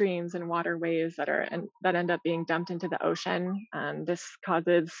streams and waterways that end up being dumped into the ocean. This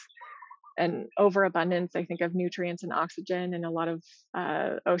causes an overabundance, I think, of nutrients and oxygen in a lot of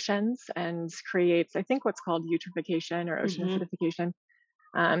oceans, and creates, I think, what's called eutrophication or ocean Hmm. acidification,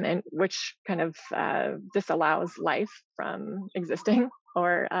 and which kind of disallows life from existing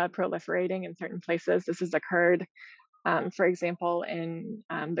or proliferating in certain places. This has occurred, for example, in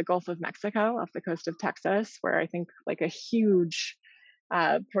the Gulf of Mexico off the coast of Texas, where I think like a huge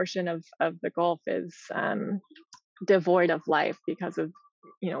portion of the Gulf is devoid of life because of,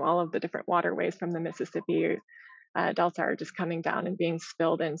 all of the different waterways from the Mississippi Delta are just coming down and being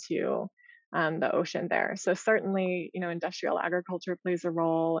spilled into the ocean there. So certainly, industrial agriculture plays a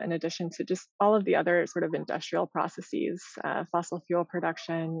role, in addition to just all of the other sort of industrial processes, fossil fuel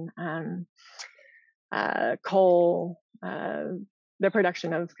production, coal, the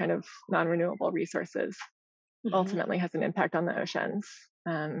production of kind of non-renewable resources Hmm. ultimately has an impact on the oceans.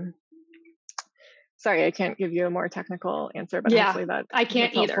 Um, Sorry, I can't give you a more technical answer, but Yeah, hopefully I that's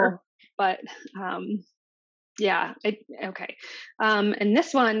can't helpful. either, but yeah, okay. And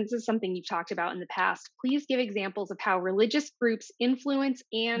this is something you've talked about in the past. Please give examples of how religious groups influence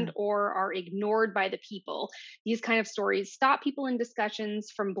and Mm. or are ignored by the people. These kind of stories stop people in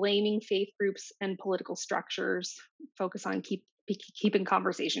discussions from blaming faith groups and political structures. Focus on keeping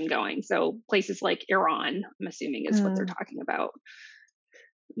conversation going. So places like Iran, I'm assuming, is what they're Mm. talking about.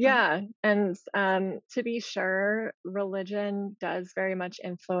 Yeah, and to be sure, religion does very much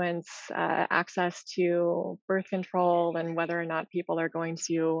influence access to birth control and whether or not people are going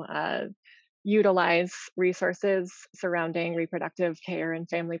to utilize resources surrounding reproductive care and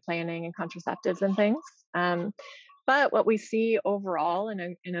family planning and contraceptives and things. Um, but what we see overall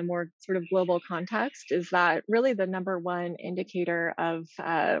in a more sort of global context is that really the number one indicator of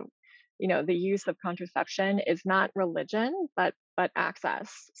the use of contraception is not religion, but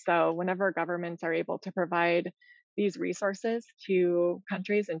access. So whenever governments are able to provide these resources to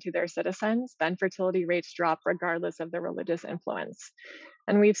countries and to their citizens, then fertility rates drop regardless of the religious influence.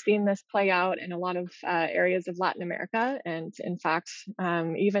 And we've seen this play out in a lot of areas of Latin America, and in fact,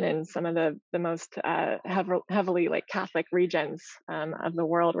 even in some of the most heavily like Catholic regions of the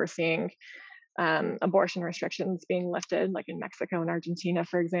world, we're seeing abortion restrictions being lifted, like in Mexico and Argentina,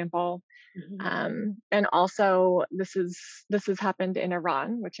 for example. Mhm. And also, this has happened in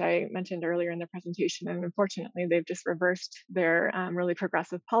Iran, which I mentioned earlier in the presentation. And unfortunately, they've just reversed their really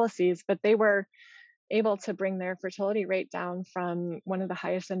progressive policies, but they were able to bring their fertility rate down from one of the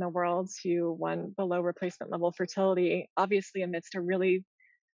highest in the world to one below replacement level fertility, obviously amidst a really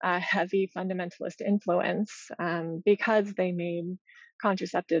heavy fundamentalist influence, because they made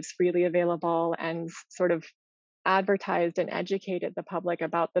contraceptives freely available and sort of advertised and educated the public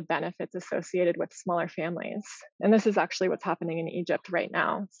about the benefits associated with smaller families. And this is actually what's happening in Egypt right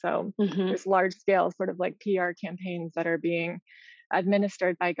now. So Mhm. there's large scale sort of like PR campaigns that are being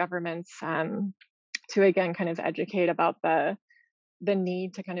administered by governments, to again kind of educate about the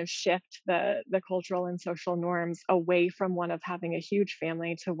need to kind of shift the cultural and social norms away from one of having a huge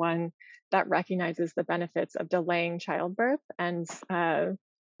family to one that recognizes the benefits of delaying childbirth and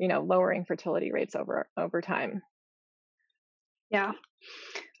lowering fertility rates over time. Yeah.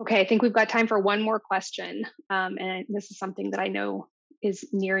 Okay, I think we've got time for one more question, and this is something that I know is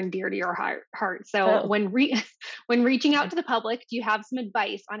near and dear to your heart. So, Oh. when reaching out to the public, do you have some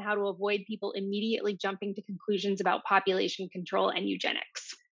advice on how to avoid people immediately jumping to conclusions about population control and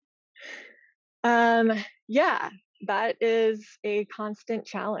eugenics? Um, yeah, that is a constant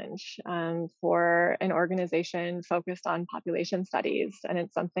challenge for an organization focused on population studies, and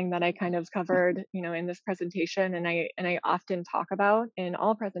it's something that I kind of covered, in this presentation, and I often talk about in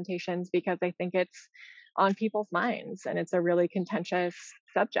all presentations because I think it's on people's minds, and it's a really contentious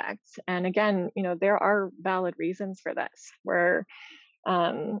subject. And again, there are valid reasons for this. We're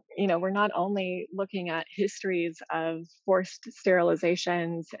not only looking at histories of forced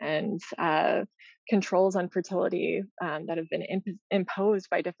sterilizations and controls on fertility that have been imposed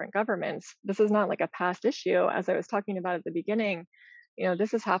by different governments. This is not like a past issue, as I was talking about at the beginning.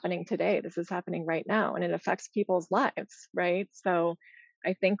 This is happening today. This is happening right now, and it affects people's lives, right? So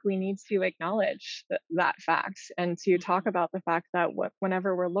I think we need to acknowledge that fact and to talk about the fact that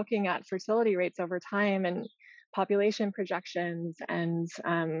whenever we're looking at fertility rates over time and population projections and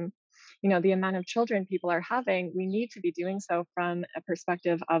the amount of children people are having, we need to be doing so from a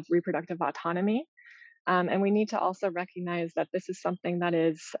perspective of reproductive autonomy. And we need to also recognize that this is something that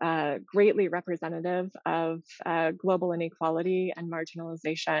is greatly representative of global inequality and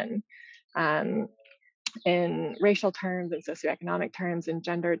marginalization um, in racial terms, in socioeconomic terms, in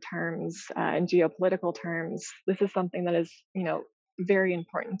gender terms, in geopolitical terms. This is something that is, very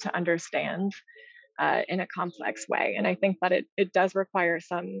important to understand in a complex way. And I think that it does require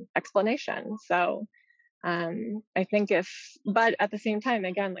some explanation. So I think but at the same time,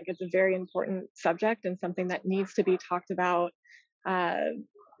 again, like it's a very important subject and something that needs to be talked about uh,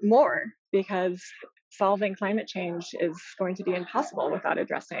 more because solving climate change is going to be impossible without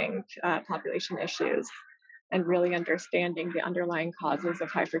addressing population issues and really understanding the underlying causes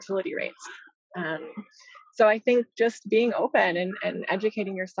of high fertility rates. Um, so I think just being open and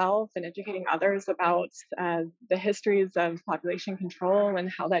educating yourself and educating others about the histories of population control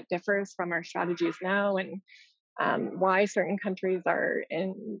and how that differs from our strategies now and why certain countries are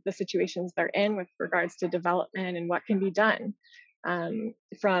in the situations they're in with regards to development and what can be done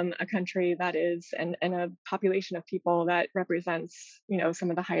from a country that is and a population of people that represents some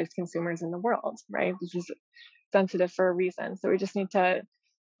of the highest consumers in the world, right? This is sensitive for a reason. So we just need to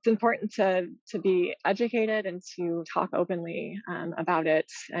it's important to be educated and to talk openly about it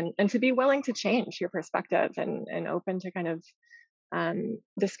and to be willing to change your perspective and open to kind of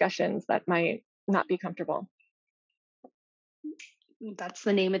discussions that might not be comfortable. That's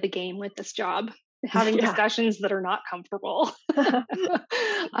the name of the game with this job, having Yeah. discussions that are not comfortable.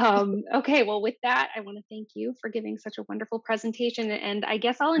 Okay, well, with that, I want to thank you for giving such a wonderful presentation. And I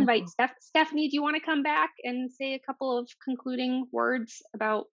guess I'll invite Mhm. Stephanie. Do you want to come back and say a couple of concluding words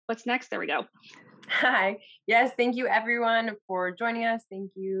about what's next? There we go. Hi. Yes, thank you everyone for joining us.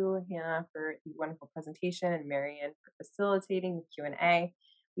 Thank you, Hannah, for the wonderful presentation and Marianne for facilitating the Q&A.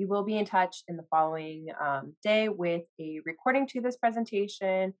 We will be in touch in the following day with a recording to this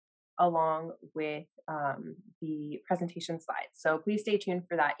presentation along with the presentation slides. So please stay tuned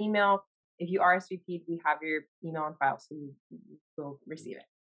for that email. If you RSVP'd, we have your email on file, so you will receive it.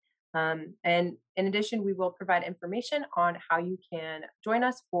 And in addition, we will provide information on how you can join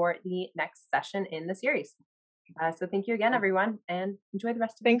us for the next session in the series. So thank you again, everyone, and enjoy the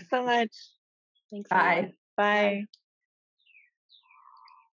rest of your Thanks day. so much. Thanks, Bye. everyone. Bye. Bye.